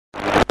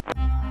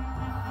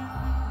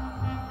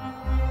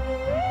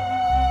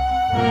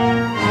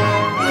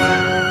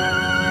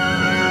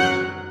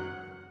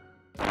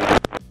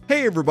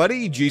Hey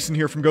everybody, Jason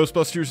here from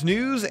Ghostbusters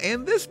News,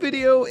 and this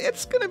video,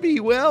 it's gonna be,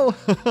 well,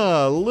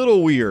 a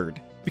little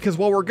weird. Because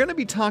while we're gonna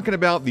be talking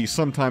about the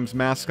sometimes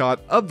mascot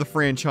of the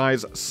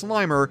franchise,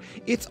 Slimer,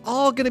 it's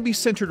all gonna be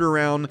centered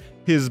around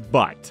his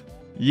butt.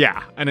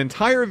 Yeah, an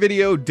entire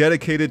video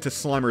dedicated to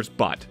Slimer's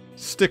butt.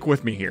 Stick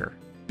with me here.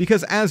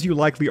 Because as you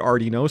likely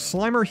already know,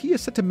 Slimer, he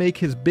is set to make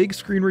his big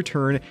screen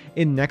return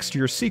in next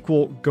year's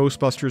sequel,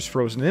 Ghostbusters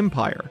Frozen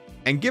Empire.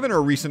 And given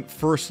our recent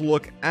first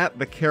look at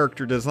the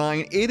character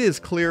design, it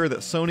is clear that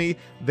Sony,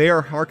 they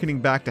are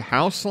harkening back to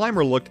how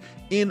Slimer looked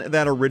in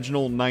that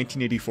original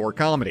 1984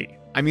 comedy.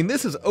 I mean,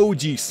 this is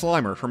OG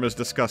Slimer, from his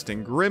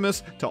disgusting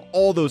grimace to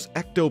all those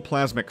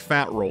ectoplasmic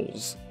fat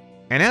rolls.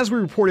 And as we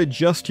reported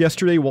just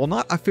yesterday, while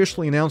not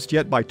officially announced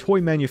yet by toy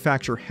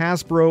manufacturer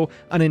Hasbro,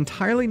 an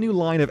entirely new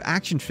line of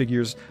action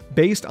figures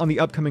based on the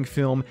upcoming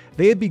film,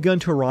 they had begun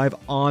to arrive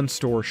on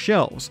store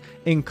shelves,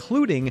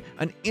 including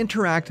an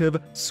interactive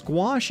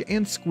squash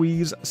and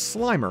squeeze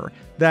Slimer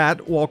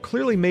that, while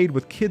clearly made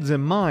with kids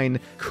in mind,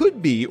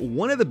 could be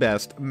one of the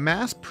best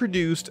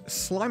mass-produced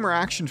Slimer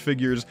action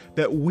figures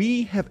that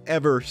we have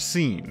ever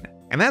seen.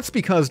 And that's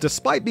because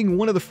despite being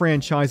one of the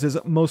franchise's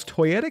most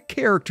toyetic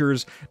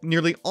characters,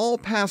 nearly all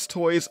past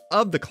toys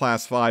of the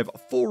Class 5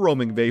 full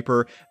roaming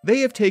Vapor, they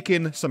have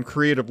taken some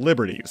creative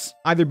liberties,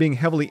 either being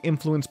heavily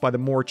influenced by the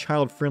more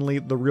child-friendly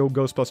The Real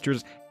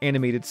Ghostbusters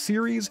animated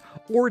series,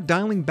 or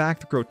dialing back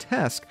the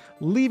grotesque,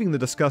 leaving the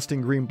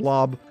disgusting green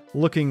blob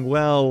looking,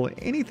 well,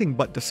 anything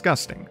but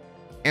disgusting.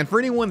 And for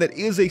anyone that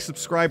is a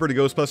subscriber to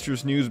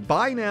Ghostbusters News,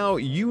 by now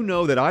you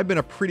know that I've been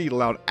a pretty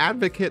loud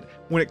advocate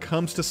when it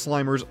comes to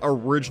Slimer's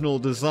original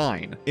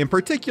design. In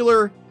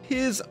particular,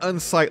 his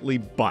unsightly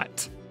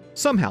butt.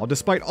 Somehow,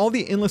 despite all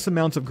the endless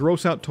amounts of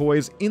gross-out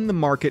toys in the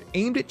market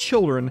aimed at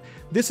children,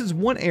 this is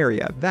one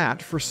area that,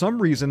 for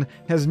some reason,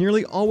 has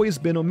nearly always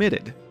been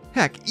omitted.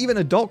 Heck, even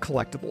adult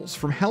collectibles,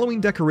 from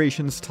Halloween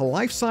decorations to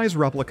life-size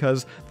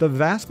replicas, the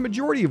vast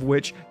majority of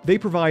which they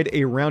provide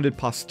a rounded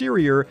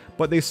posterior,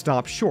 but they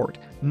stop short,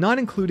 not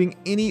including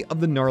any of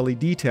the gnarly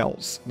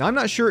details. Now, I'm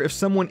not sure if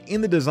someone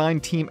in the design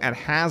team at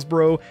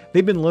Hasbro,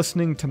 they've been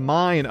listening to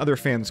my and other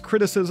fans'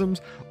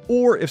 criticisms,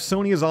 or if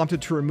Sony has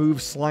opted to remove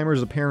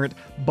Slimer's apparent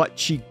butt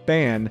cheek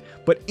ban,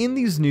 but in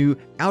these new,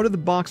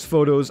 out-of-the-box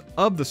photos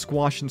of the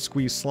Squash and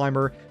Squeeze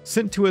Slimer,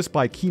 sent to us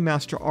by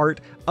Keymaster Art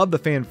of the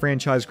fan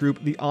franchise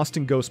group, the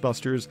Austin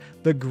Ghostbusters,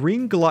 the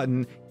Green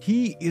Glutton,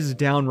 he is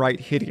downright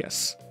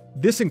hideous.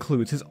 This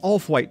includes his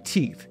off-white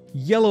teeth,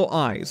 yellow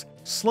eyes,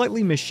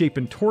 slightly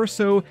misshapen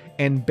torso,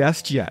 and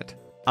best yet,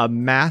 a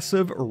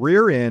massive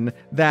rear end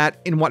that,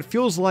 in what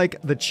feels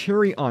like the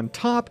cherry on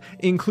top,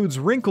 includes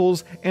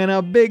wrinkles and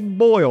a big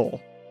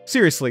boil.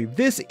 Seriously,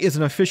 this is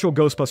an official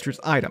Ghostbusters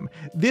item.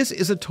 This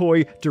is a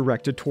toy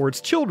directed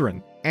towards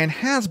children. And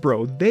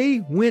Hasbro,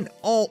 they went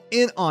all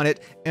in on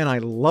it, and I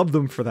love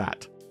them for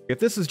that. If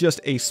this is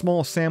just a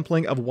small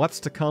sampling of what's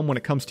to come when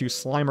it comes to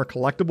Slimer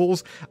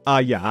collectibles,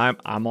 yeah,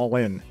 I'm all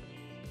in.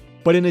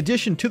 But in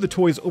addition to the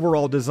toy's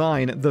overall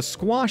design, the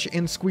Squash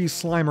and Squeeze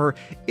Slimer,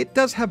 it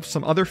does have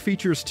some other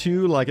features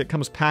too, like it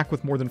comes packed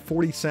with more than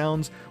 40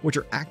 sounds, which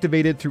are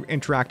activated through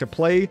interactive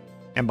play.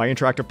 And by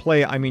interactive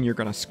play, I mean you're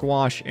gonna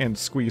squash and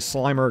squeeze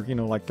Slimer, you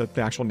know, like the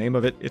actual name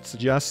of it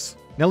suggests.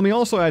 Now let me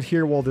also add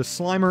here, while this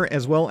Slimer,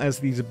 as well as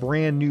these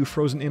brand new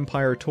Frozen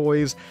Empire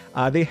toys,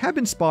 they have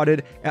been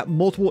spotted at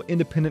multiple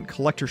independent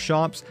collector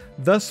shops.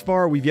 Thus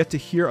far, we've yet to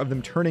hear of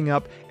them turning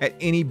up at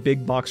any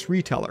big box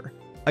retailer.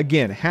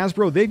 Again,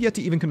 Hasbro, they've yet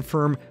to even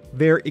confirm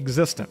their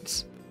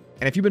existence.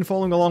 And if you've been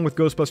following along with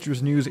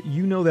Ghostbusters News,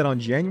 you know that on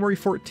January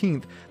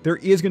 14th, there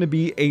is going to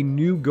be a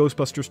new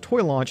Ghostbusters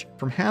toy launch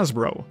from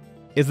Hasbro.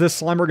 Is this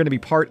Slimer going to be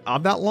part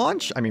of that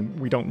launch? I mean,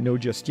 we don't know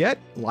just yet,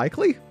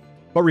 likely.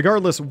 But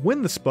regardless,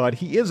 when the Spud,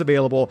 he is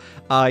available,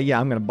 yeah,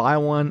 I'm going to buy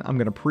one, I'm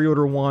going to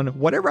pre-order one,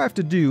 whatever I have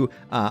to do,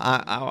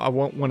 I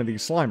want one of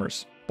these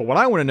Slimers. But what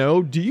I want to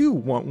know, do you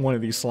want one of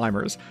these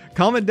Slimers?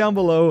 Comment down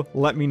below,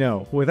 let me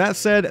know. With that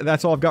said,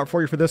 that's all I've got for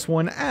you for this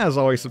one. As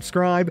always,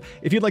 subscribe.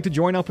 If you'd like to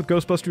join up with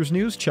Ghostbusters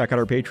News, check out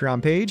our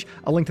Patreon page.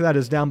 A link to that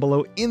is down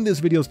below in this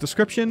video's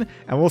description,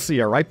 and we'll see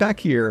you right back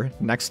here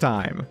next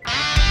time.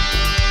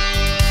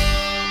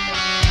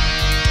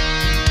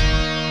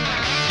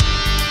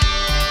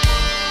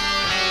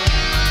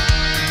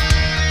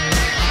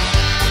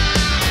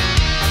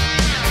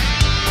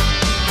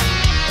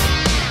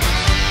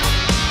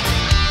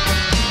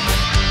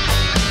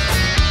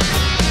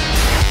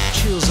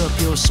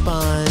 Your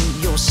spine,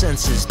 your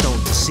senses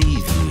don't deceive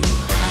you.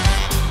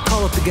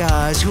 Call up the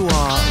guys who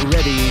are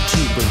ready to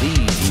believe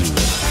you.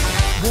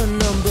 The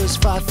number's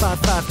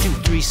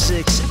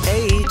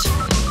 555-2368.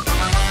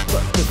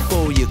 But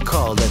before you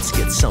call, let's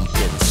get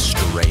something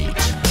straight.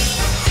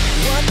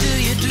 What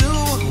do you do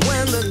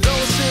when the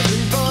ghost has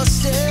been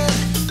busted?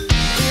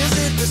 Is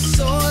it the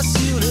source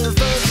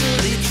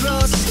universally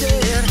trusted?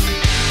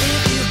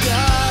 If you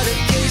got a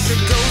case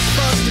of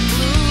Ghostbusting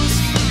blues,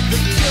 the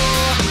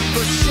cure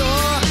for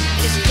sure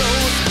is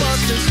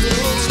Ghostbusters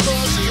News.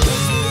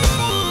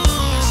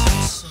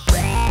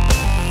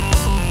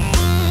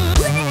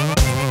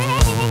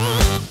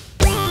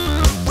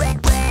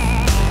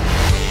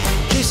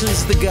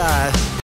 Jason's the guy